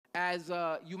As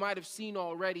you might have seen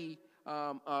already,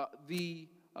 the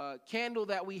candle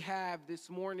that we have this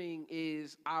morning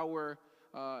is our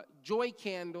joy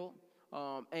candle.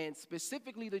 And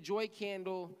specifically the joy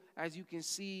candle, as you can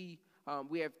see,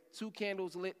 we have three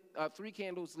candles lit.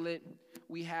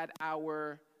 We had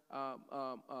our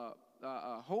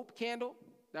hope candle.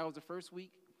 That was the first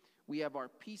week. We have our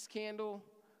peace candle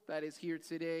that is here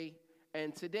today.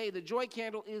 And today, the joy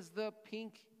candle is the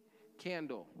pink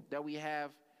candle that we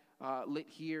have lit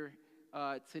here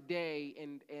today.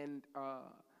 And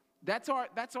that's our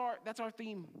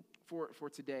theme for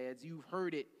today, as you've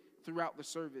heard it throughout the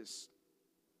service.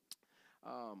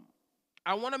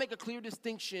 I want to make a clear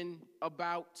distinction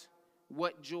about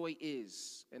what joy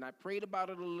is. And I prayed about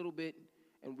it a little bit,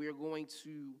 and we're going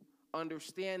to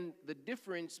understand the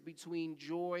difference between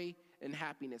joy and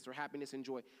happiness, or happiness and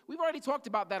joy. We've already talked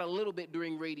about that a little bit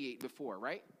during Radiate before,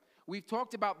 right? We've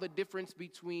talked about the difference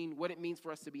between what it means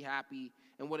for us to be happy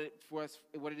and what it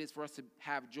is for us to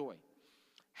have joy.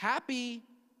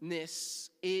 Happiness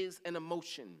is an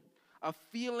emotion, a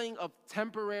feeling of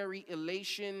temporary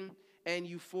elation and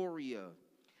euphoria,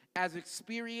 as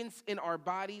experienced in our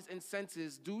bodies and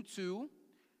senses due to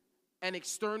an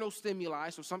external stimuli,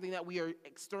 so something that we are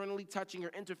externally touching or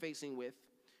interfacing with,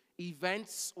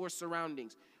 events or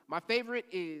surroundings. My favorite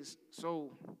is,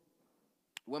 so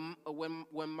when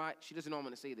my, she doesn't know I'm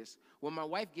going to say this, when my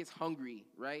wife gets hungry,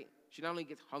 right? She not only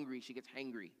gets hungry, she gets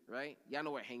hangry, right? Y'all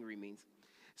know what hangry means.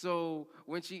 So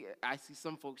when I see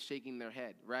some folks shaking their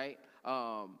head, right?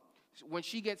 When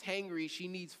she gets hangry, she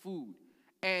needs food.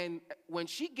 And when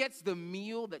she gets the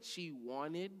meal that she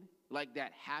wanted, like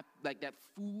that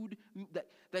food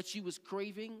that she was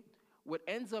craving, what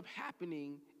ends up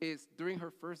happening is during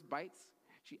her first bites,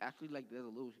 she actually does a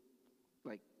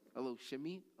little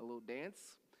shimmy, a little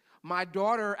dance. My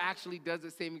daughter actually does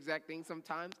the same exact thing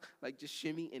sometimes, like just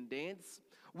shimmy and dance.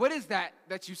 What is that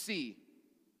you see?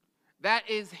 That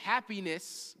is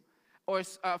happiness, or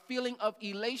a feeling of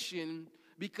elation,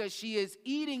 because she is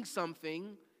eating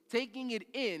something, taking it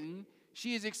in,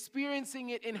 she is experiencing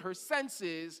it in her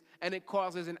senses, and it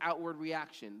causes an outward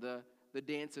reaction, the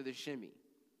dance or the shimmy.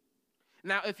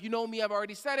 Now, if you know me, I've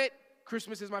already said it,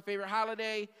 Christmas is my favorite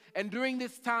holiday, and during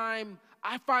this time,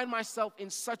 I find myself in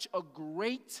such a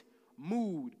great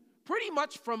mood. Pretty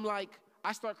much from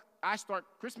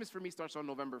Christmas for me starts on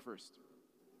November 1st.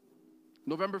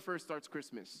 November 1st starts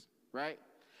Christmas, right?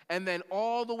 And then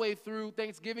all the way through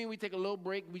Thanksgiving, we take a little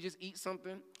break, we just eat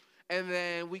something. And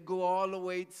then we go all the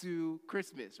way to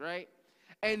Christmas, right?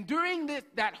 And during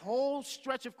that whole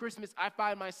stretch of Christmas, I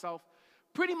find myself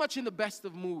pretty much in the best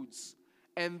of moods.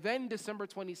 And then December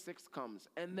 26th comes.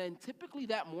 And then typically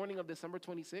that morning of December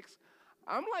 26th,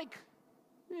 I'm like,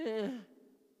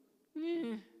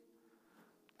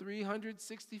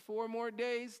 364 more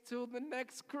days till the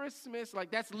next Christmas. Like,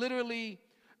 that's literally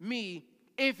me.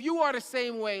 If you are the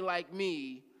same way like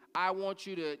me, I want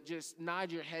you to just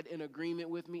nod your head in agreement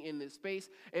with me in this space.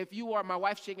 If you are, my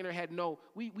wife's shaking her head, no.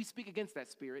 We speak against that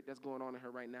spirit that's going on in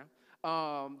her right now.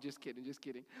 Just kidding.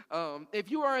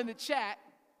 If you are in the chat,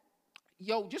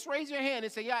 just raise your hand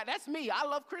and say, yeah, that's me. I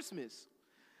love Christmas.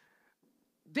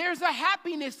 There's a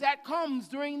happiness that comes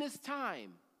during this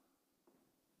time,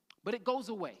 but it goes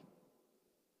away.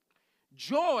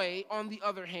 Joy, on the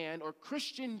other hand, or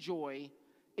Christian joy,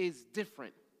 is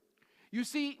different. You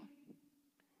see,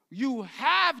 you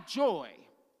have joy,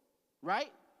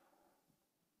 right?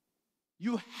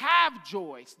 You have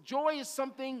joy. Joy is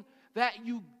something that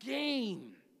you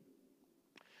gain,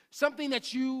 something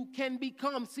that you can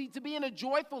become. See, to be in a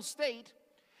joyful state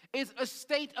is a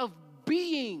state of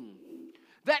being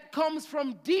that comes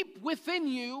from deep within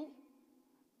you.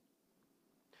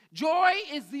 Joy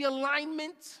is the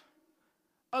alignment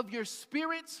of your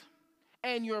spirit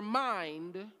and your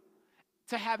mind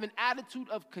to have an attitude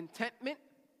of contentment,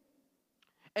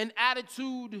 an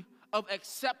attitude of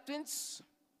acceptance,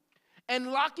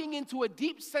 and locking into a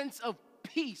deep sense of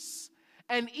peace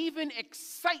and even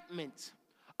excitement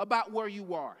about where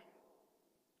you are.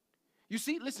 You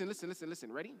see, listen,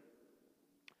 ready?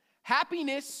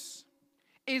 Happiness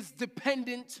is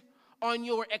dependent on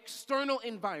your external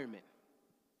environment.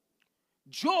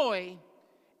 Joy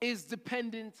is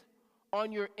dependent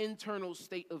on your internal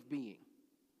state of being.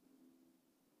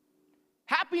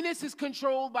 Happiness is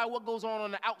controlled by what goes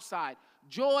on the outside.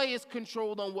 Joy is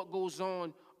controlled on what goes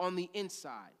on the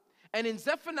inside. And in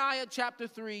Zephaniah chapter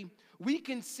 3, we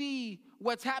can see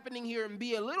what's happening here and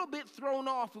be a little bit thrown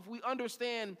off if we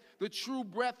understand the true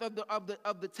breadth of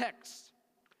the text.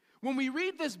 When we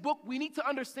read this book, we need to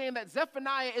understand that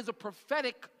Zephaniah is a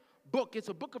prophetic book. It's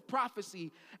a book of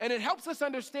prophecy, and it helps us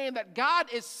understand that God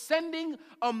is sending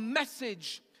a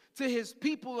message to his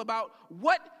people about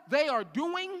what they are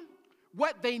doing,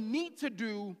 what they need to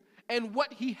do, and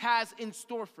what he has in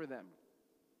store for them.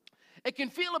 It can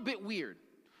feel a bit weird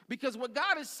because what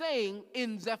God is saying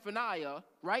in Zephaniah,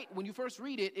 right, when you first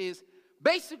read it, is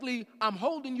basically, I'm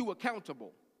holding you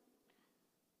accountable.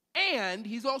 And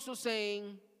he's also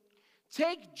saying,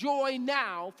 take joy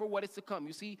now for what is to come.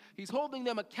 You see, he's holding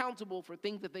them accountable for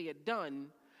things that they had done,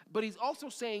 but he's also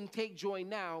saying, take joy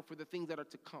now for the things that are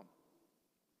to come.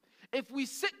 If we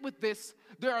sit with this,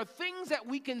 there are things that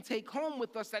we can take home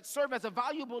with us that serve as a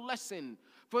valuable lesson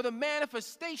for the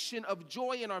manifestation of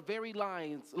joy in our very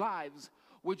lives,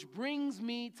 which brings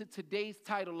me to today's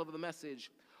title of the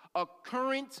message, A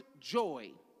Current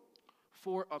Joy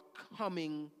for a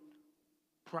Coming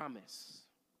Promise.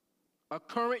 A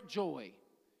current joy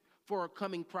for a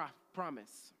coming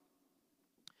promise.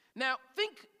 Now,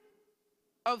 think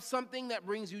of something that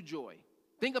brings you joy.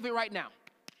 Think of it right now.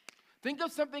 Think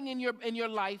of something in your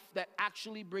life that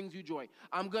actually brings you joy.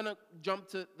 I'm going to jump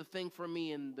to the thing for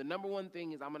me, and the number one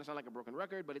thing is, I'm going to sound like a broken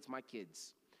record, but it's my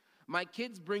kids. My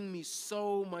kids bring me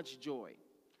so much joy.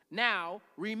 Now,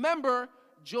 remember,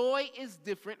 joy is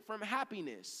different from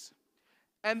happiness.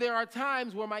 And there are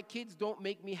times where my kids don't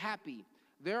make me happy.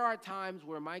 There are times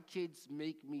where my kids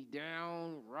make me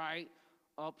downright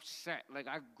upset. Like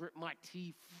I grip my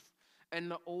teeth and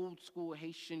the old school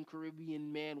Haitian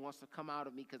Caribbean man wants to come out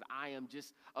of me because I am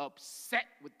just upset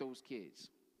with those kids.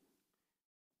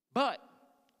 But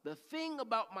the thing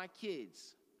about my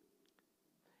kids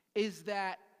is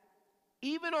that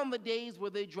even on the days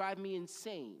where they drive me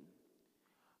insane,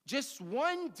 just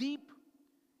one deep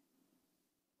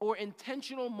or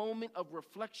intentional moment of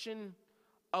reflection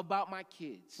about my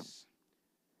kids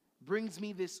brings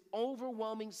me this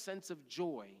overwhelming sense of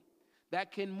joy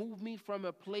that can move me from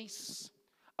a place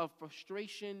of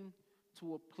frustration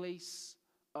to a place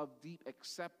of deep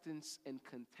acceptance and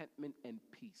contentment and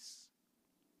peace.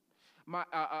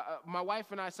 My wife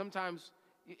and I sometimes,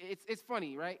 it's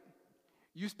funny, right?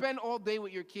 You spend all day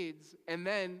with your kids, and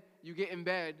then you get in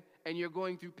bed, and you're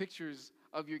going through pictures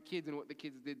of your kids and what the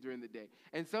kids did during the day.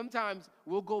 And sometimes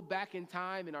we'll go back in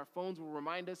time, and our phones will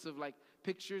remind us of, like,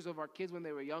 pictures of our kids when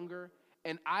they were younger,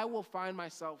 and I will find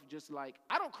myself just like,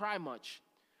 I don't cry much,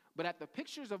 but at the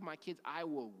pictures of my kids, I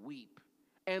will weep.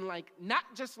 And, like, not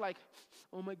just like,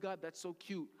 oh, my God, that's so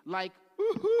cute. Like,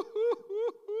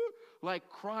 like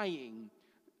crying.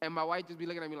 And my wife just be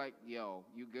looking at me like, yo,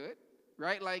 you good?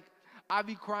 Right? Like, I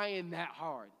be crying that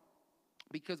hard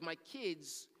because my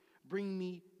kids bring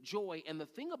me joy. And the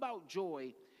thing about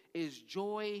joy is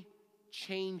joy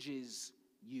changes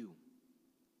you.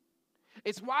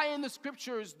 It's why in the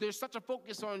scriptures there's such a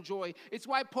focus on joy. It's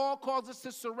why Paul calls us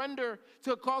to surrender,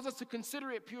 calls us to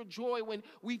consider it pure joy when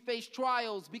we face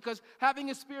trials, because having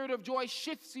a spirit of joy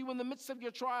shifts you in the midst of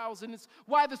your trials. And it's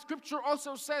why the scripture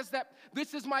also says that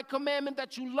this is my commandment,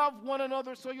 that you love one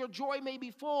another so your joy may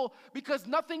be full, because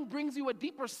nothing brings you a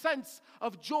deeper sense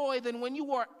of joy than when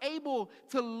you are able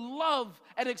to love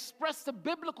and express the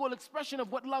biblical expression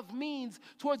of what love means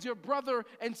towards your brother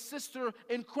and sister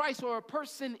in Christ or a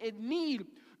person in need.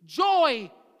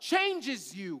 Joy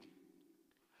changes you.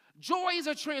 Joy is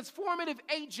a transformative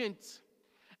agent.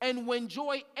 And when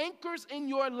joy anchors in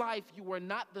your life, you are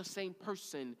not the same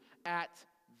person at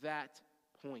that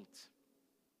point.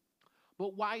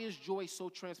 But why is joy so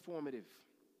transformative?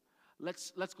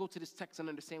 Let's go to this text and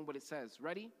understand what it says.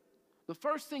 Ready? The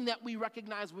first thing that we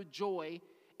recognize with joy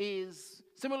is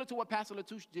similar to what Pastor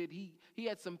Latouche did. He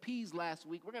had some peas last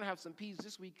week. We're going to have some peas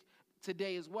this week,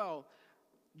 today as well.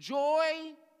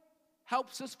 Joy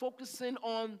helps us focus in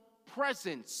on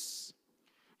presence.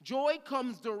 Joy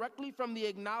comes directly from the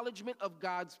acknowledgement of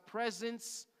God's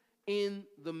presence in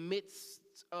the midst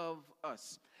of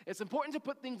us. It's important to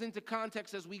put things into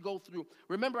context as we go through.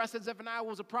 Remember, I said Zephaniah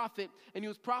was a prophet, and he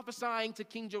was prophesying to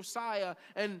King Josiah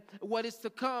and what is to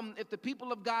come if the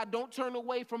people of God don't turn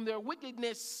away from their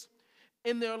wickedness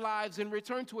in their lives and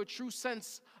return to a true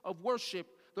sense of worship.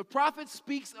 The prophet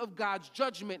speaks of God's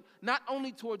judgment, not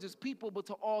only towards his people, but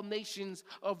to all nations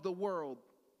of the world.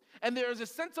 And there is a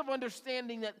sense of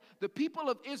understanding that the people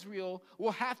of Israel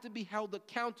will have to be held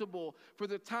accountable for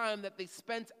the time that they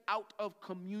spent out of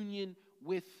communion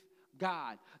with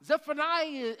God.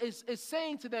 Zephaniah is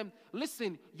saying to them,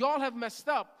 listen, y'all have messed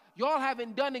up. Y'all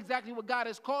haven't done exactly what God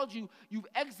has called you. You've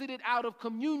exited out of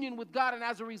communion with God, and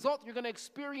as a result, you're going to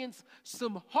experience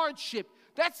some hardship.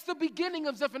 That's the beginning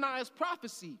of Zephaniah's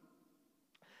prophecy.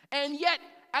 And yet,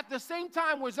 at the same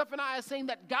time where Zephaniah is saying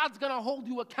that God's going to hold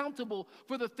you accountable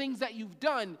for the things that you've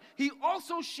done, he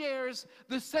also shares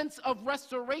the sense of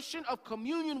restoration of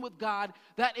communion with God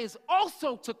that is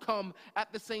also to come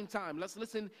at the same time. Let's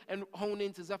listen and hone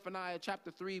into Zephaniah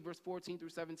chapter 3, verse 14 through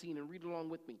 17, and read along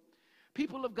with me.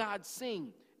 People of God,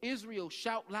 sing. Israel,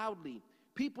 shout loudly.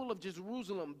 People of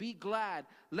Jerusalem, be glad.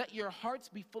 Let your hearts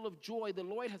be full of joy. The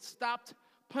Lord has stopped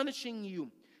punishing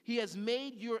you. He has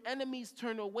made your enemies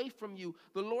turn away from you.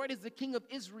 The Lord is the King of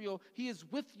Israel. He is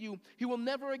with you. You will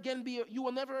never again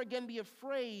be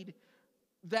afraid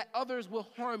that others will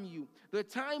harm you. The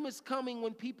time is coming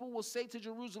when people will say to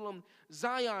Jerusalem,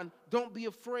 Zion, don't be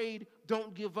afraid,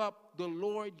 don't give up. The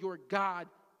Lord your God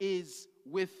is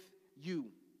with you.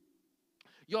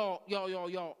 Y'all,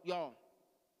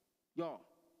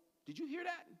 did you hear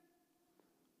that?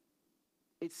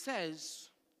 It says,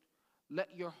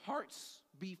 let your hearts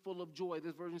be full of joy.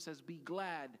 This version says, be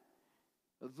glad.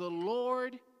 The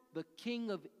Lord, the King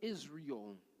of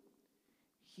Israel,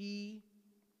 he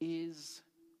is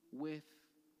with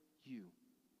you.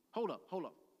 Hold up.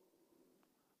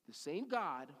 The same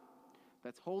God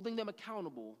that's holding them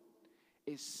accountable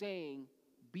is saying,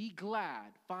 be glad,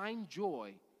 find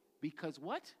joy, because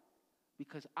what?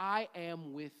 Because I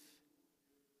am with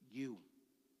you.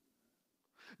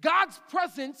 God's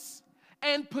presence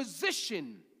and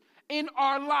position in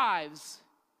our lives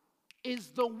is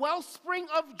the wellspring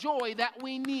of joy that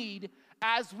we need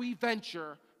as we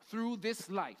venture through this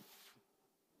life.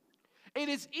 It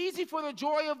is easy for the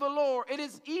joy of the Lord. It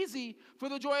is easy for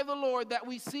the joy of the Lord that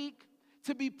we seek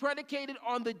to be predicated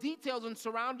on the details and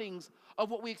surroundings of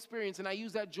what we experience. And I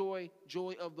use that joy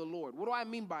of the Lord. What do I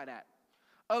mean by that?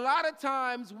 A lot of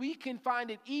times we can find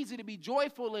it easy to be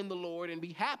joyful in the Lord and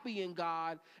be happy in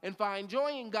God and find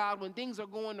joy in God when things are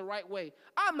going the right way.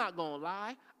 I'm not going to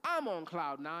lie. I'm on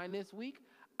cloud 9 this week.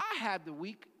 I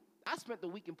spent the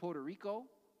week in Puerto Rico,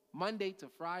 Monday to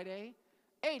Friday,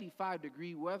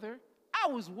 85-degree weather. I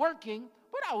was working,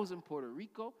 but I was in Puerto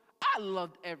Rico. I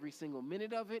loved every single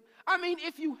minute of it. I mean,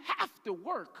 if you have to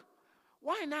work,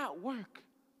 why not work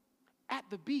at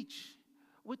the beach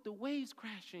with the waves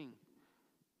crashing?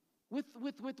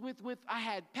 I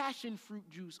had passion fruit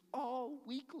juice all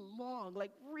week long,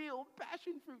 like real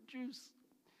passion fruit juice.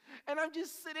 And I'm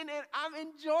just sitting there, I'm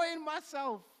enjoying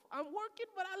myself. I'm working,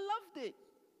 but I loved it.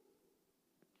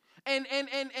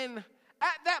 And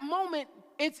at that moment,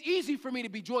 it's easy for me to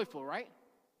be joyful, right?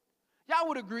 Y'all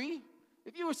would agree.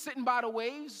 If you were sitting by the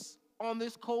waves on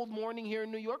this cold morning here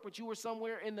in New York, but you were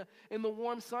somewhere in the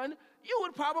warm sun, you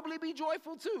would probably be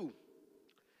joyful too.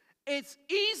 It's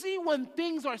easy when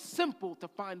things are simple to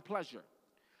find pleasure.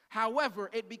 However,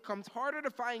 it becomes harder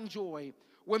to find joy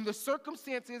when the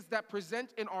circumstances that present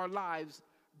in our lives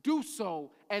do so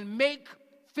and make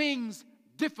things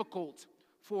difficult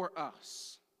for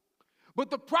us.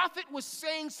 But the prophet was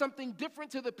saying something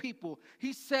different to the people.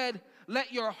 He said,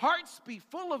 let your hearts be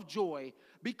full of joy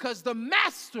because the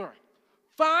master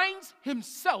finds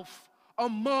himself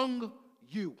among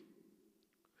you.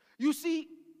 You see,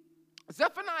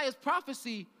 Zephaniah's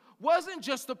prophecy wasn't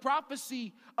just a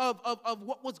prophecy of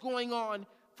what was going on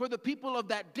for the people of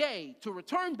that day to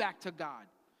return back to God.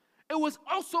 It was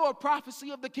also a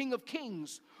prophecy of the King of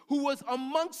Kings who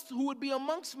would be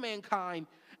amongst mankind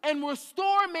and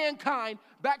restore mankind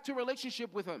back to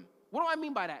relationship with him. What do I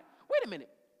mean by that? Wait a minute.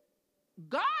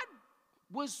 God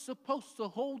was supposed to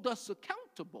hold us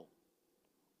accountable,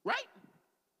 right?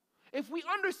 If we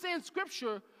understand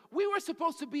Scripture, we were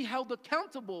supposed to be held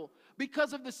accountable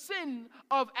because of the sin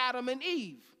of Adam and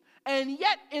Eve. And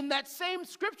yet, in that same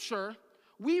Scripture,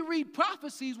 we read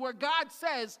prophecies where God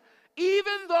says,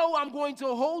 even though I'm going to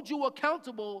hold you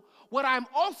accountable, what I'm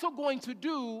also going to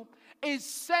do is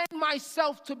send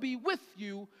myself to be with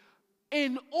you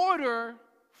in order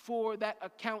for that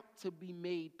account to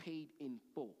be paid in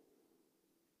full.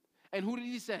 And who did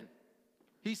he send?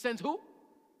 He sends who?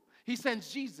 He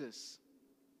sends Jesus.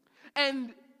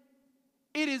 And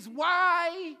it is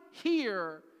why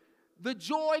here the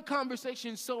joy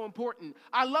conversation is so important.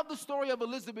 I love the story of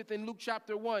Elizabeth in Luke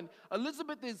chapter 1.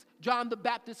 Elizabeth is John the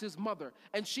Baptist's mother,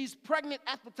 and she's pregnant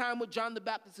at the time with John the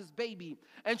Baptist's baby.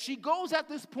 And she goes at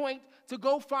this point to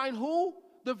go find who?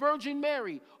 The Virgin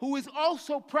Mary, who is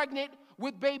also pregnant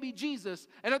with baby Jesus.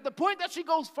 And at the point that she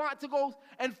goes to go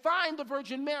and find the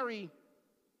Virgin Mary,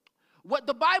 what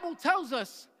the Bible tells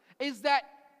us is that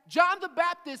John the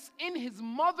Baptist in his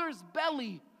mother's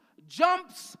belly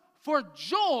jumps for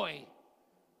joy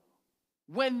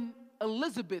when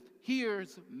Elizabeth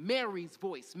hears Mary's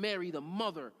voice, Mary, the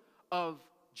mother of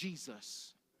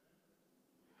Jesus.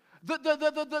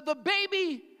 The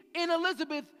baby in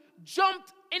Elizabeth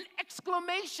jumped in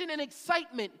exclamation and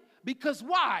excitement. Because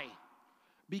why?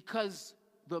 Because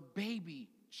the baby,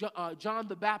 John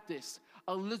the Baptist,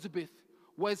 Elizabeth,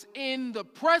 was in the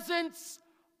presence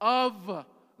of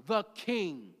the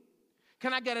king.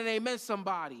 Can I get an amen,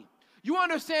 somebody? You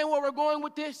understand where we're going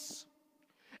with this?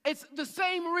 It's the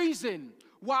same reason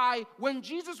why when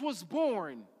Jesus was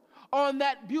born on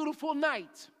that beautiful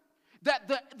night, that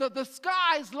the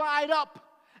skies light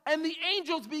up and the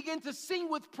angels begin to sing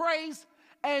with praise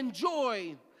and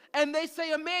joy. And they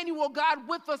say, Emmanuel, God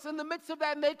with us in the midst of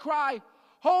that, and they cry,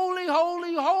 holy,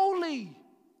 holy, holy.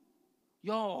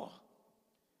 Y'all,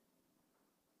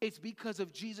 it's because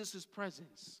of Jesus'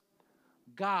 presence.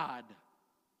 God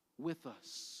with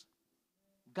us.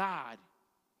 God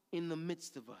in the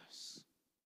midst of us.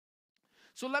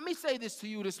 So let me say this to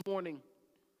you this morning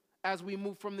as we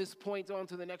move from this point on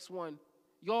to the next one.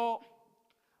 Y'all,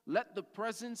 let the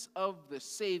presence of the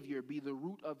Savior be the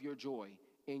root of your joy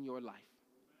in your life.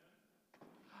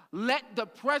 Let the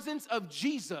presence of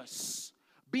Jesus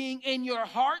being in your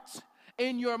heart,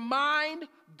 in your mind,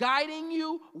 guiding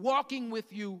you, walking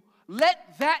with you,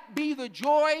 let that be the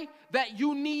joy that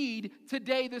you need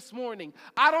today, this morning.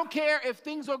 I don't care if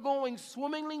things are going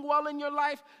swimmingly well in your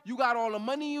life. You got all the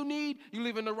money you need. You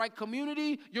live in the right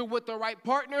community. You're with the right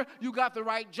partner. You got the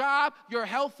right job. You're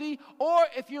healthy. Or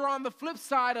if you're on the flip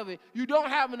side of it, you don't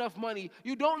have enough money.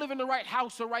 You don't live in the right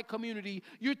house or right community.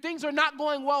 Your things are not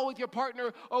going well with your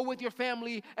partner or with your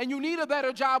family, and you need a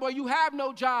better job or you have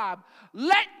no job.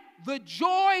 Let the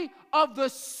joy of the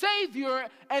Savior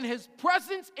and his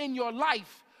presence in your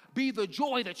life be the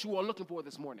joy that you are looking for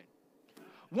this morning.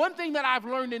 One thing that I've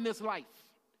learned in this life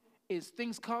is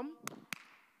things come,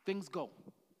 things go.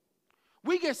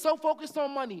 We get so focused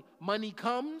on money. Money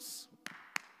comes,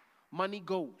 money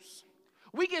goes.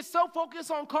 We get so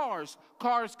focused on cars.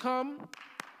 Cars come,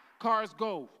 cars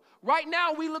go. Right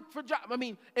now, we look for jobs. I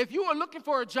mean, if you are looking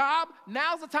for a job,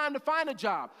 now's the time to find a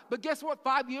job. But guess what?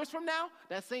 5 years from now,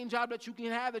 that same job that you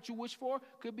can have, that you wish for,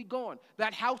 could be gone.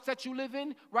 That house that you live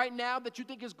in right now that you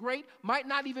think is great might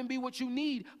not even be what you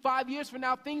need. 5 years from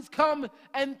now, things come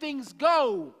and things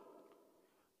go.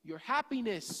 Your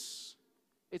happiness,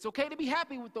 it's okay to be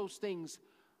happy with those things,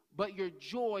 but your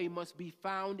joy must be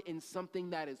found in something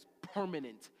that is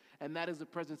permanent, and that is the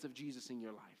presence of Jesus in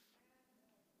your life.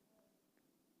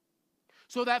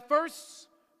 So that first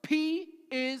P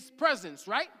is presence,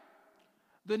 right?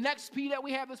 The next P that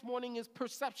we have this morning is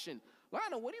perception.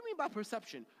 Lionel, what do you mean by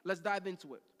perception? Let's dive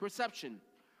into it. Perception.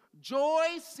 Joy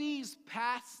sees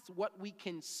past what we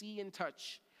can see and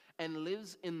touch and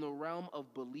lives in the realm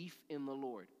of belief in the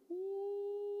Lord. Ooh.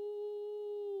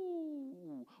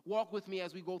 Walk with me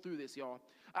as we go through this, y'all.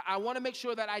 I want to make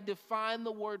sure that I define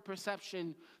the word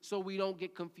perception so we don't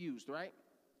get confused, right?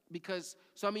 Because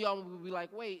some of y'all will be like,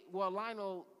 wait, well,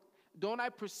 Lionel, don't I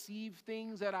perceive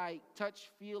things that I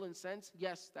touch, feel, and sense?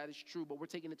 Yes, that is true, but we're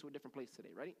taking it to a different place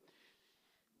today. Ready?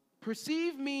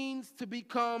 Perceive means to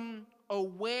become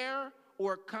aware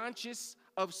or conscious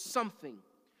of something,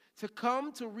 to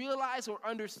come to realize or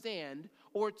understand,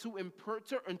 or to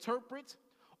interpret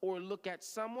or look at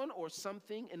someone or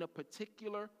something in a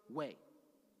particular way.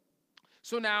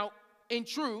 So now, in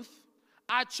truth,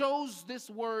 I chose this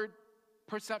word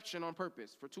perception on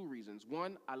purpose for two reasons.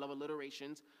 One, I love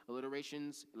alliterations.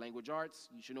 Alliterations, language arts,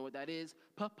 you should know what that is.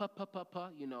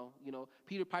 You know,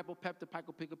 Peter Piper, Pep the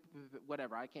Piper, pick up,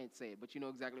 whatever. I can't say it, but you know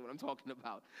exactly what I'm talking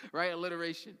about, right?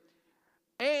 Alliteration.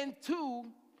 And two,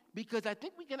 because I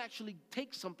think we can actually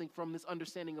take something from this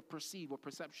understanding of perceive or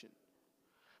perception.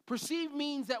 Perceive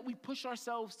means that we push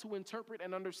ourselves to interpret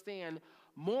and understand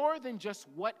more than just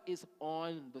what is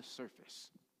on the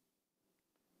surface.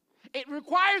 It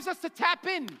requires us to tap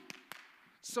in,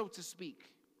 so to speak.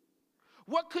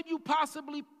 What could you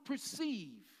possibly perceive?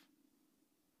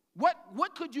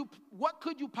 What could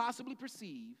you possibly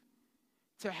perceive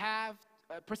to have,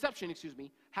 perception,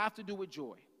 have to do with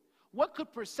joy? What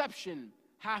could perception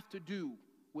have to do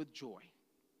with joy?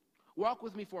 Walk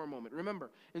with me for a moment. Remember,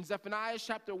 in Zephaniah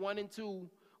chapter 1 and 2,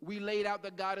 we laid out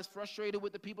that God is frustrated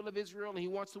with the people of Israel, and he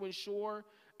wants to ensure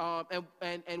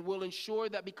and will ensure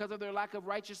that because of their lack of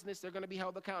righteousness, they're going to be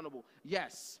held accountable.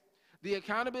 Yes, the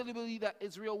accountability that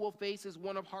Israel will face is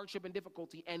one of hardship and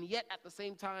difficulty, and yet at the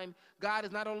same time, God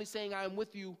is not only saying, I am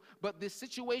with you, but this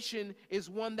situation is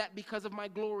one that because of my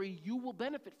glory, you will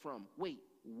benefit from. Wait,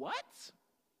 what?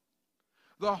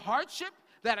 The hardship,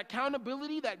 that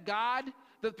accountability that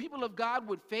the people of God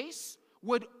would face,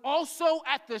 would also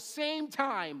at the same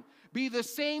time be the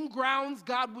same grounds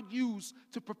God would use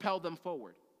to propel them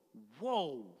forward.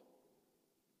 Whoa.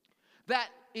 That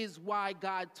is why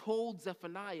God told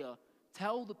Zephaniah,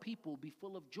 tell the people, be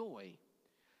full of joy.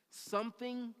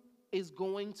 Something is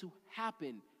going to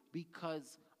happen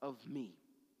because of me.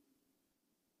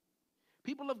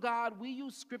 People of God, we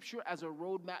use Scripture as a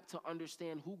roadmap to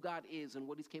understand who God is and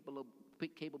what he's capable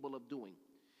of doing.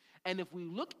 And if we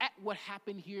look at what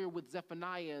happened here with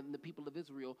Zephaniah and the people of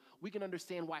Israel, we can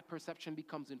understand why perception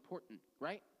becomes important,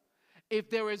 right? If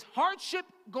there is hardship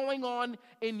going on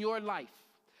in your life,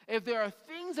 if there are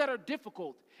things that are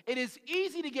difficult, it is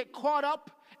easy to get caught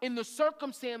up in the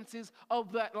circumstances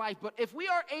of that life. But if we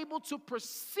are able to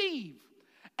perceive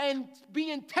and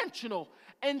be intentional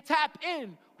and tap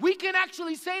in, we can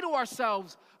actually say to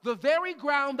ourselves, the very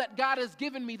ground that God has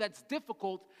given me that's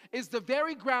difficult is the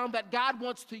very ground that God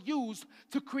wants to use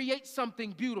to create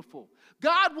something beautiful.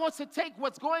 God wants to take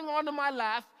what's going on in my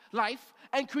life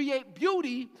and create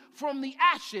beauty from the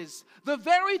ashes. The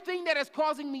very thing that is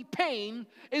causing me pain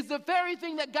is the very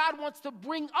thing that God wants to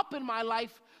bring up in my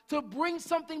life to bring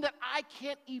something that I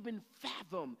can't even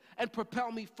fathom and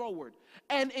propel me forward.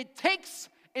 And it takes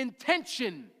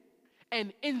intention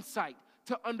and insight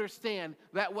to understand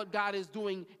that what God is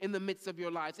doing in the midst of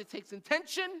your lives. It takes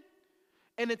intention,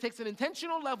 and it takes an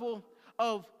intentional level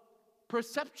of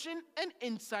perception and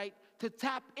insight to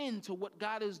tap into what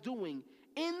God is doing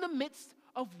in the midst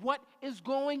of what is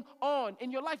going on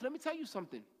in your life. Let me tell you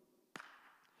something.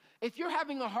 If you're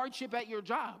having a hardship at your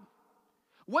job,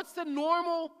 what's the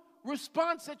normal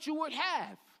response that you would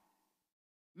have?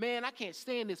 Man, I can't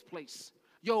stand this place.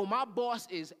 Yo, my boss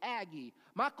is aggy.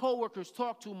 My coworkers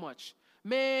talk too much.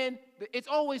 Man, it's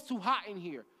always too hot in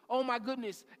here. Oh my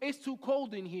goodness, it's too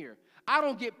cold in here. I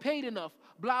don't get paid enough,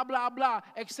 blah, blah, blah,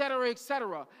 etc.,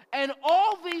 etc. And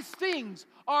all these things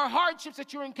are hardships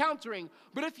that you're encountering.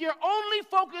 But if you're only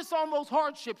focused on those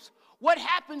hardships, what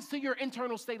happens to your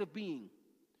internal state of being?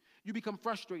 You become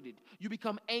frustrated. You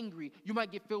become angry. You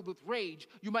might get filled with rage.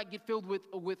 You might get filled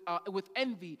with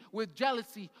envy, with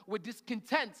jealousy, with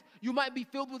discontent. You might be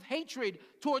filled with hatred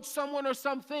towards someone or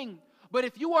something. But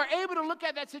if you are able to look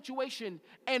at that situation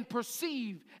and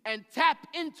perceive and tap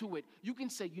into it, you can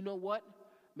say, you know what?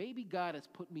 Maybe God has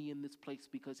put me in this place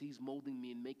because he's molding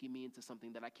me and making me into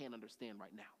something that I can't understand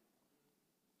right now.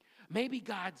 Maybe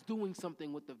God's doing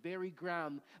something with the very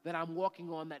ground that I'm walking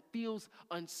on that feels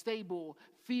unstable,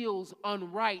 feels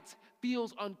unright,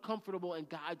 feels uncomfortable, and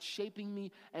God's shaping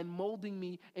me and molding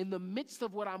me in the midst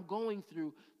of what I'm going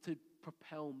through to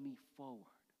propel me forward.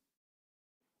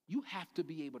 You have to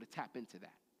be able to tap into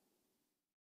that.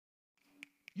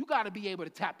 You got to be able to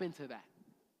tap into that.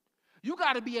 You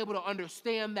got to be able to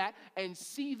understand that and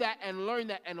see that and learn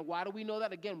that. And why do we know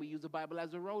that? Again, we use the Bible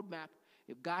as a roadmap.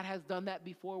 If God has done that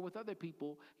before with other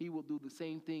people, he will do the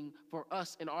same thing for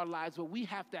us in our lives. But we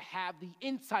have to have the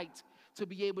insight to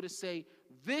be able to say,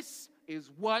 this is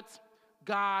what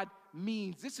God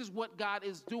means. This is what God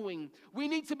is doing. We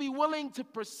need to be willing to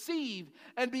perceive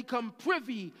and become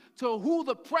privy to who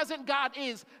the present God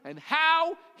is and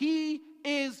how he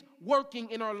is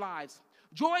working in our lives.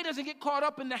 Joy doesn't get caught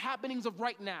up in the happenings of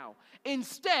right now.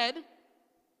 Instead,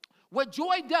 what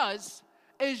joy does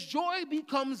is joy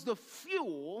becomes the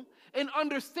fuel in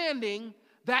understanding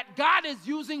that God is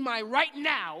using my right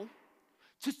now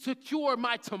to secure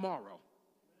my tomorrow.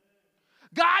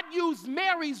 God used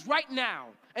Mary's right now.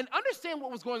 And understand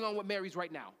what was going on with Mary's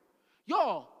right now.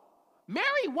 Y'all,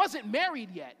 Mary wasn't married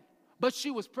yet, but she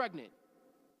was pregnant.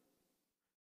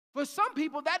 For some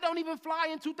people, that don't even fly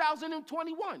in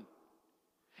 2021.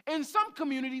 In some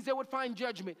communities, they would find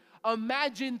judgment.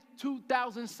 Imagine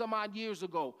 2,000 some odd years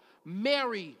ago,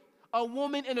 Mary, a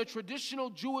woman in a traditional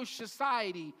Jewish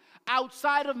society,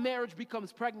 outside of marriage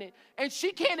becomes pregnant, and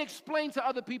she can't explain to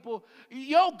other people,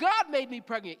 yo, God made me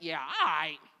pregnant. Yeah, all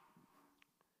right.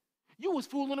 You was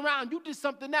fooling around. You did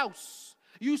something else.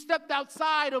 You stepped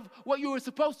outside of what you were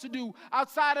supposed to do,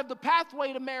 outside of the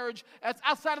pathway to marriage,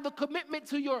 outside of the commitment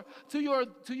to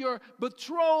your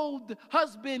betrothed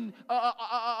husband,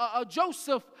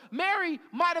 Joseph. Mary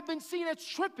might have been seen as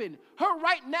tripping. Her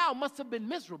right now must have been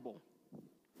miserable.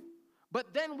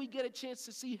 But then we get a chance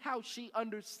to see how she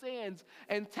understands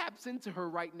and taps into her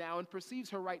right now and perceives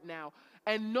her right now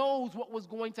and knows what was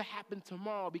going to happen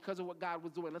tomorrow because of what God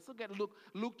was doing. Let's look at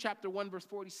Luke chapter 1, verse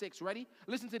 46. Ready?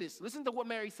 Listen to this. Listen to what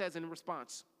Mary says in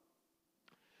response.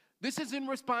 This is in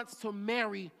response to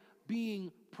Mary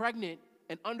being pregnant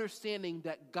and understanding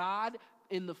that God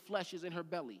in the flesh is in her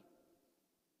belly.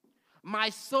 My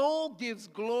soul gives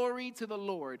glory to the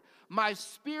Lord. My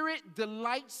spirit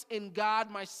delights in God,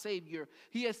 my Savior.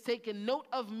 He has taken note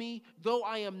of me, though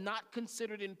I am not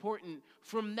considered important.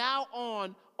 From now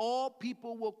on, all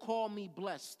people will call me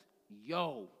blessed.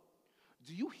 Yo,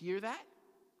 do you hear that?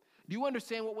 Do you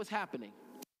understand what was happening?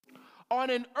 On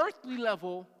an earthly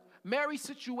level, Mary's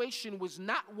situation was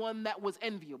not one that was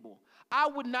enviable. I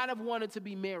would not have wanted to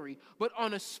be Mary, but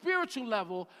on a spiritual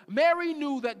level, Mary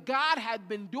knew that God had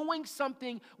been doing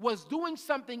something, was doing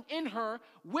something in her,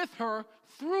 with her,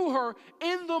 through her,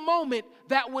 in the moment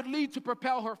that would lead to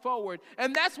propel her forward.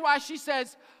 And that's why she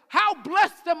says, how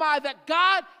blessed am I that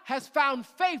God has found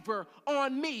favor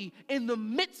on me in the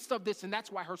midst of this. And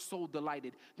that's why her soul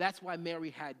delighted. That's why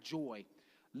Mary had joy.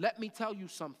 Let me tell you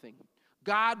something.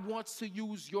 God wants to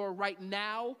use your right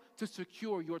now to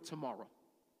secure your tomorrow.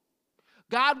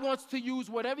 God wants to use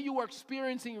whatever you are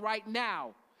experiencing right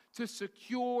now to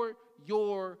secure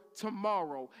your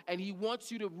tomorrow. And he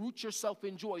wants you to root yourself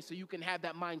in joy so you can have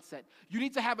that mindset. You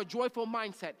need to have a joyful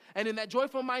mindset. And in that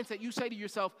joyful mindset, you say to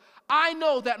yourself, I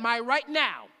know that my right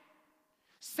now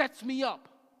sets me up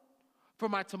for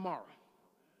my tomorrow.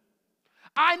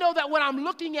 I know that what I'm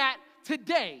looking at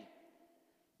today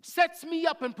sets me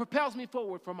up and propels me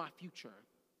forward for my future.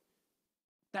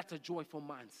 That's a joyful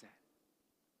mindset.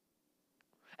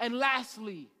 And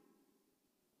lastly,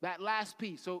 that last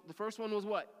piece. So the first one was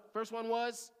what? First one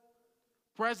was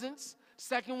presence.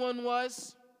 Second one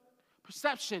was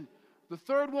perception. The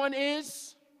third one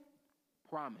is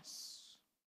promise.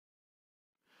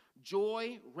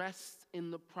 Joy rests in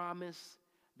the promise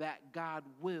that God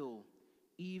will,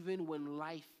 even when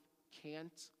life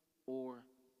can't or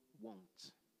won't.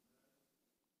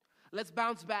 Let's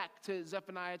bounce back to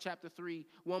Zephaniah chapter 3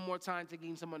 one more time to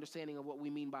gain some understanding of what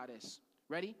we mean by this.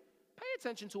 Ready? Pay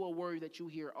attention to a word that you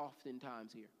hear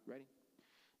oftentimes here. Ready?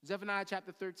 Zephaniah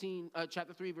chapter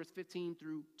 3, verse 15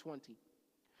 through 20.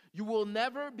 You will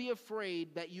never be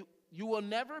afraid that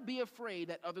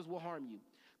others will harm you.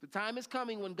 The time is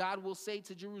coming when God will say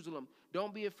to Jerusalem,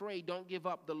 don't be afraid, don't give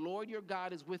up. The Lord your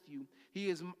God is with you. He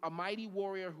is a mighty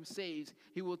warrior who saves.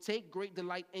 He will take great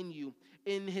delight in you.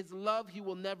 In his love, he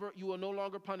will no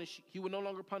longer punish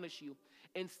you.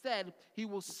 Instead, he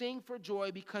will sing for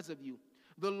joy because of you.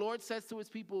 The Lord says to his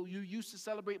people, you used to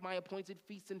celebrate my appointed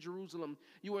feasts in Jerusalem.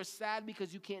 You are sad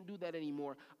because you can't do that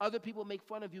anymore. Other people make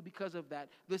fun of you because of that.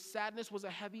 The sadness was a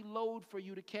heavy load for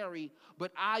you to carry,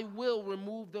 but I will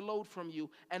remove the load from you.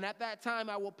 And at that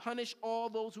time, I will punish all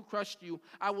those who crushed you.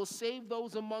 I will save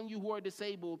those among you who are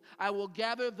disabled. I will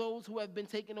gather those who have been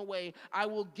taken away. I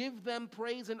will give them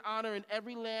praise and honor in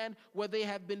every land where they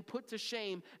have been put to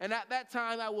shame. And at that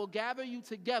time, I will gather you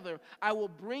together. I will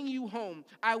bring you home.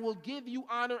 I will give you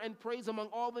honor and praise among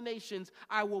all the nations.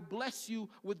 I will bless you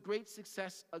with great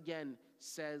success again,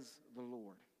 says the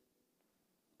Lord.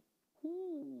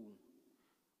 Ooh.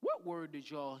 What word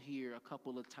did y'all hear a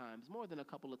couple of times? More than a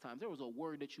couple of times. There was a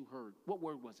word that you heard. What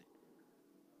word was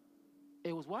it?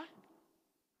 It was what?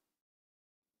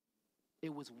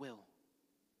 It was will.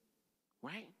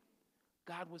 Right?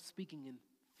 God was speaking in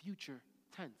future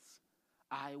tense.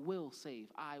 I will save,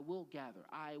 I will gather,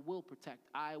 I will protect,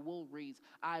 I will raise,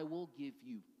 I will give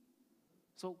you.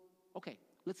 So, okay,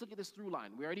 let's look at this through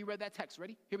line. We already read that text.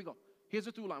 Ready? Here we go. Here's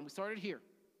the through line. We started here.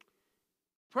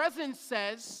 Presence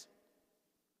says,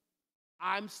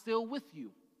 I'm still with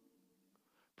you.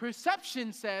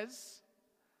 Perception says,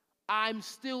 I'm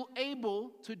still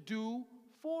able to do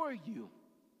for you.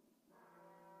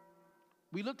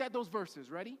 We looked at those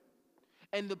verses. Ready?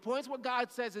 And the points what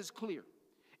God says is clear.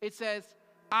 It says,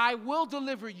 I will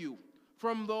deliver you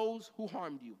from those who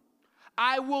harmed you.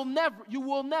 You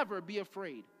will never be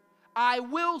afraid. I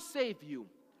will save you.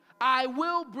 I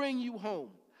will bring you home.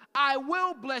 I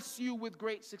will bless you with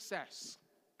great success.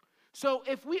 So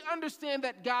if we understand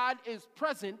that God is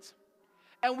present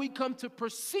and we come to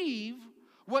perceive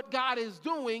what God is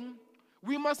doing,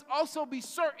 we must also be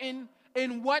certain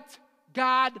in what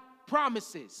God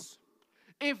promises.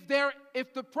 If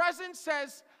the presence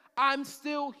says, I'm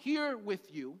still here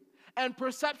with you, and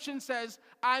perception says,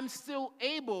 I'm still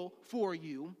able for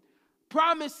you,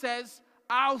 promise says,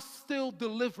 I'll still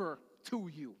deliver to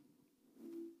you.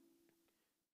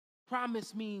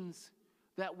 Promise means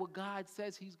that what God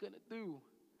says he's going to do,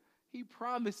 he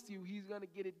promised you he's going to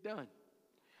get it done.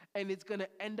 And it's going to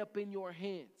end up in your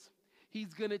hands.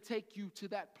 He's going to take you to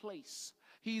that place.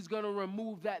 He's going to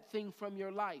remove that thing from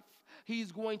your life.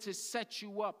 He's going to set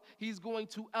you up. He's going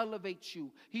to elevate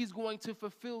you. He's going to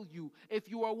fulfill you. If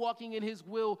you are walking in his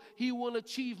will, he will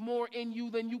achieve more in you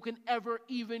than you can ever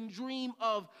even dream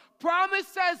of. Promise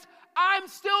says, I'm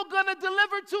still going to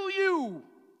deliver to you.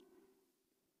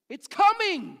 It's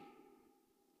coming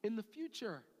in the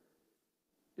future.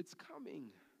 It's coming.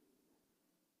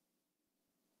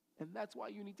 And that's why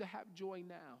you need to have joy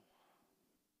now.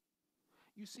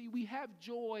 You see, we have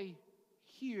joy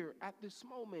here at this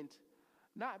moment,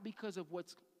 not because of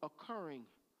what's occurring,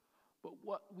 but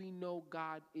what we know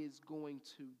God is going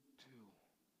to do.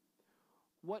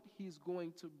 what he's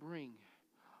going to bring,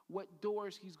 what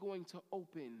doors he's going to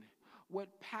open, what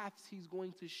paths he's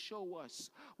going to show us,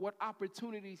 what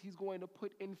opportunities he's going to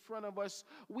put in front of us.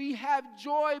 We have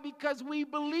joy because we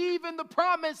believe in the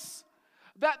promise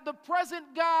that the present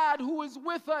God who is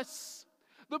with us,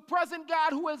 the present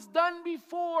God who has done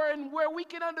before and where we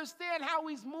can understand how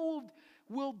he's moved,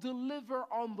 will deliver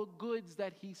on the goods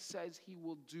that he says he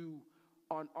will do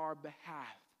on our behalf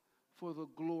for the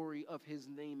glory of his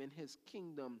name and his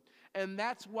kingdom. And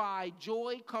that's why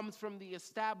joy comes from the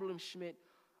establishment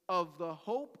of the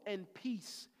hope and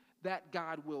peace that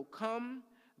God will come,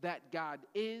 that God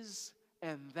is,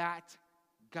 and that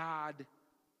God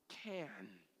can.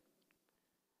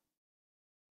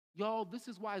 Y'all, this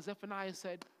is why Zephaniah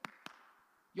said,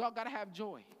 y'all got to have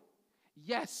joy.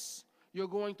 Yes, you're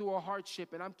going through a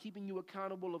hardship, and I'm keeping you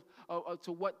accountable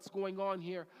to what's going on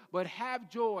here. But have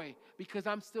joy because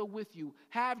I'm still with you.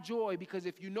 Have joy because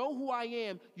if you know who I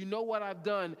am, you know what I've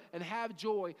done. And have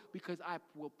joy because I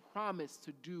will promise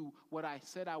to do what I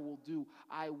said I will do.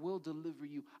 I will deliver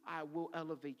you. I will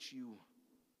elevate you.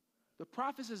 The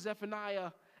prophecy of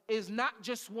Zephaniah is not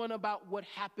just one about what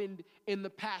happened in the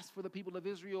past for the people of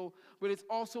Israel, but it's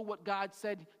also what God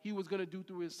said he was going to do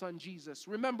through his son Jesus.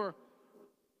 Remember,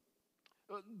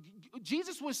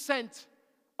 Jesus was sent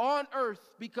on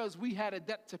earth because we had a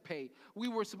debt to pay. We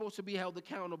were supposed to be held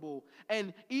accountable.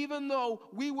 And even though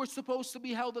we were supposed to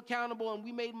be held accountable and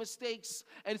we made mistakes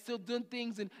and still done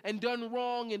things and done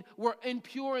wrong and were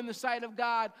impure in the sight of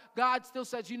God, God still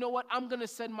says, you know what? I'm going to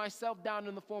send myself down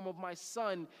in the form of my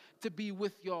son to be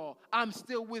with y'all. I'm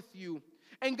still with you.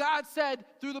 And God said,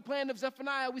 through the plan of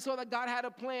Zephaniah, we saw that God had a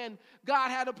plan.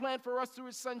 God had a plan for us through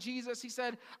his son Jesus. He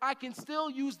said, I can still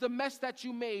use the mess that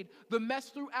you made, the mess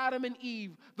through Adam and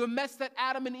Eve, the mess that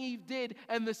Adam and Eve did,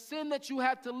 and the sin that you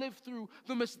had to live through,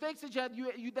 the mistakes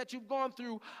that you've gone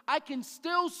through. I can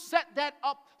still set that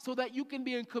up so that you can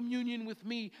be in communion with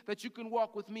me, that you can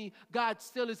walk with me. God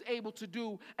still is able to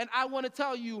do. And I want to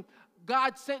tell you,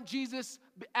 God sent Jesus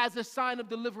as a sign of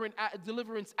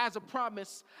deliverance, as a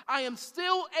promise. I am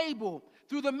still able,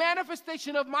 through the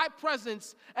manifestation of my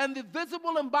presence and the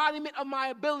visible embodiment of my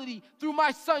ability through my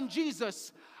son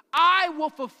Jesus, I will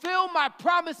fulfill my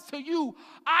promise to you.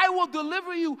 I will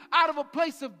deliver you out of a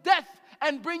place of death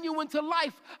and bring you into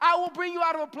life. I will bring you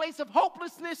out of a place of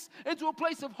hopelessness into a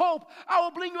place of hope. I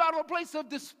will bring you out of a place of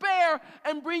despair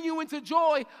and bring you into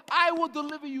joy. I will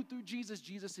deliver you through Jesus.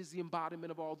 Jesus is the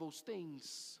embodiment of all those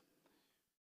things.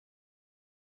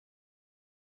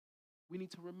 We need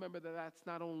to remember that that's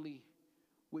not only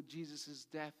with Jesus'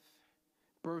 death,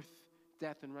 birth,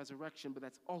 death, and resurrection, but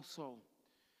that's also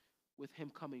with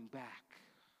him coming back.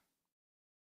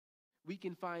 We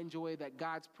can find joy that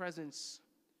God's presence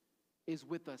is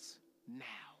with us now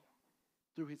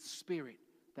through his spirit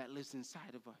that lives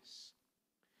inside of us.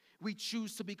 We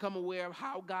choose to become aware of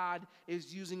how God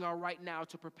is using our right now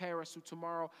to prepare us for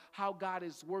tomorrow, how God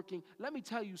is working. Let me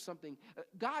tell you something.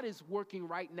 God is working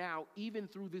right now, even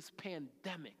through this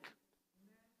pandemic,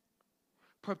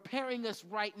 preparing us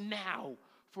right now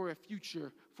for a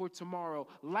future, for tomorrow.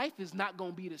 Life is not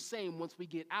going to be the same once we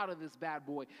get out of this bad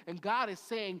boy. And God is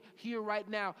saying here right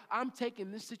now, I'm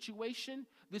taking this situation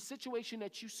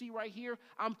that you see right here,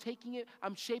 I'm taking it,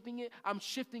 I'm shaping it, I'm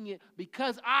shifting it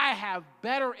because I have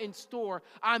better in store.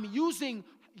 I'm using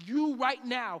you right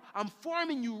now. I'm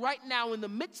forming you right now in the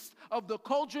midst of the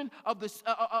cauldron of this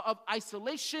of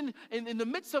isolation, in the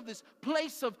midst of this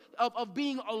place of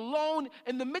being alone,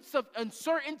 in the midst of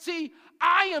uncertainty.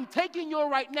 I am taking you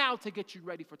right now to get you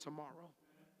ready for tomorrow.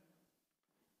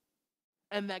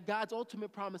 And that God's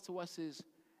ultimate promise to us is,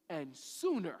 and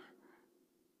sooner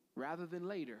rather than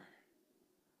later,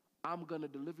 I'm going to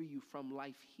deliver you from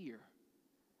life here,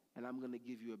 and I'm going to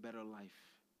give you a better life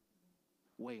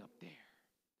way up there.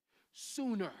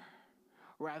 Sooner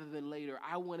rather than later,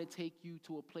 I want to take you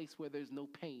to a place where there's no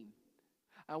pain.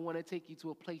 I want to take you to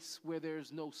a place where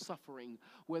there's no suffering,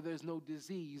 where there's no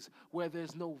disease, where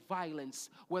there's no violence,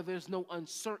 where there's no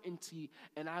uncertainty.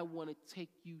 And I want to take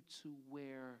you to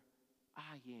where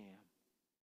I am,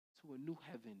 to a new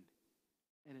heaven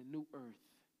and a new earth,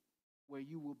 where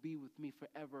you will be with me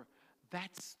forever.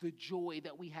 That's the joy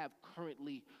that we have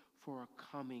currently for a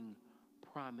coming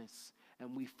promise.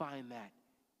 And we find that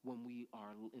when we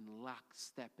are in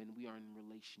lockstep and we are in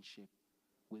relationship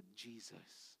with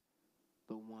Jesus,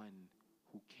 the one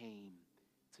who came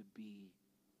to be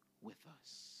with us.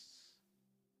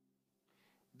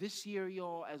 This year,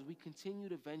 y'all, as we continue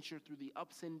to venture through the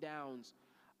ups and downs,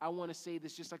 I want to say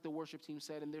this just like the worship team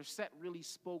said, and their set really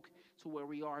spoke to where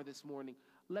we are this morning.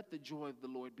 Let the joy of the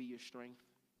Lord be your strength.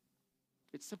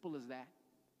 It's simple as that.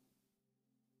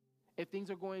 If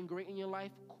things are going great in your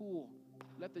life, cool.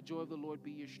 Let the joy of the Lord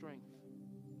be your strength.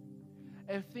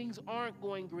 If things aren't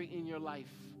going great in your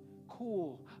life,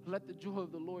 cool. Let the joy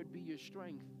of the Lord be your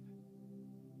strength.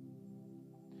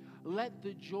 Let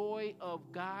the joy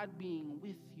of God being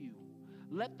with you,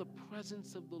 let the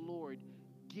presence of the Lord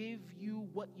give you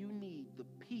what you need, the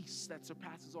peace that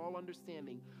surpasses all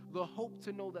understanding, the hope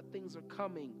to know that things are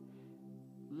coming.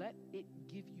 Let it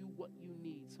give you what you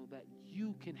need so that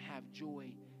you can have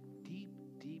joy deep,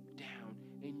 deep down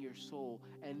in your soul,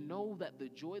 and know that the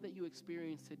joy that you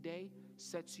experience today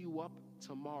sets you up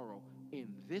tomorrow in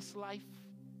this life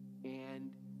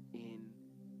and in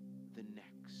the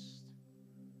next.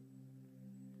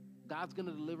 God's going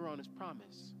to deliver on his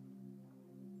promise.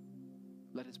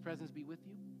 Let his presence be with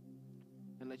you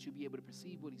and let you be able to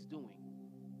perceive what he's doing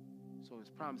so his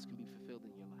promise can be fulfilled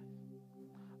in your life.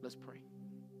 Let's pray.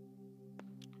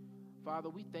 Father,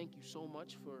 we thank you so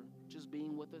much for just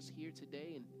being with us here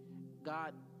today. And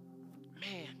God,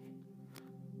 man,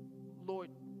 Lord,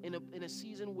 in a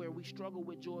season where we struggle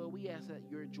with joy, we ask that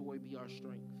your joy be our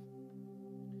strength.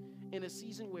 In a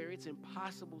season where it's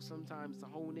impossible sometimes to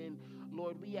hone in,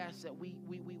 Lord, we ask that we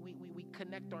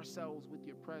connect ourselves with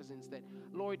your presence. That,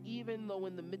 Lord, even though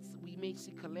in the midst we may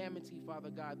see calamity, Father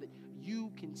God, that you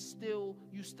still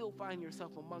find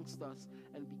yourself amongst us.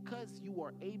 And because you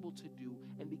are able to do,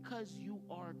 and because you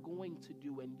are going to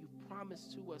do, and you've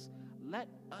promised to us, let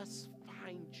us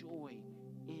find joy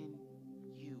in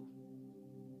you.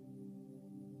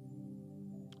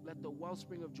 Let the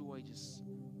wellspring of joy just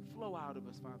flow out of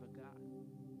us, Father God.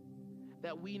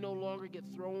 That we no longer get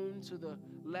thrown to the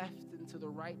left and to the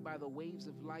right by the waves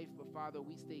of life, but Father,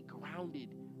 we stay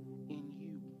grounded in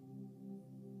you.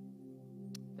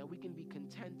 That we can be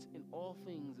content in all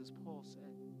things, as Paul said.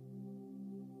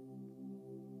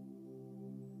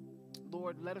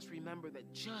 Lord, let us remember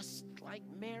that just like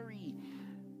Mary,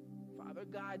 Father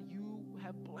God, you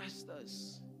have blessed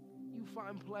us. You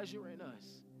find pleasure in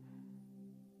us.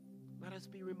 Let us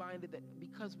be reminded that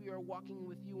because we are walking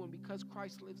with you and because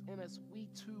Christ lives in us, we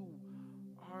too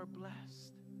are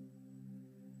blessed.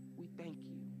 We thank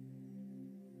you.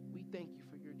 We thank you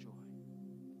for your joy.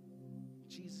 In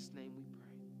Jesus' name we pray.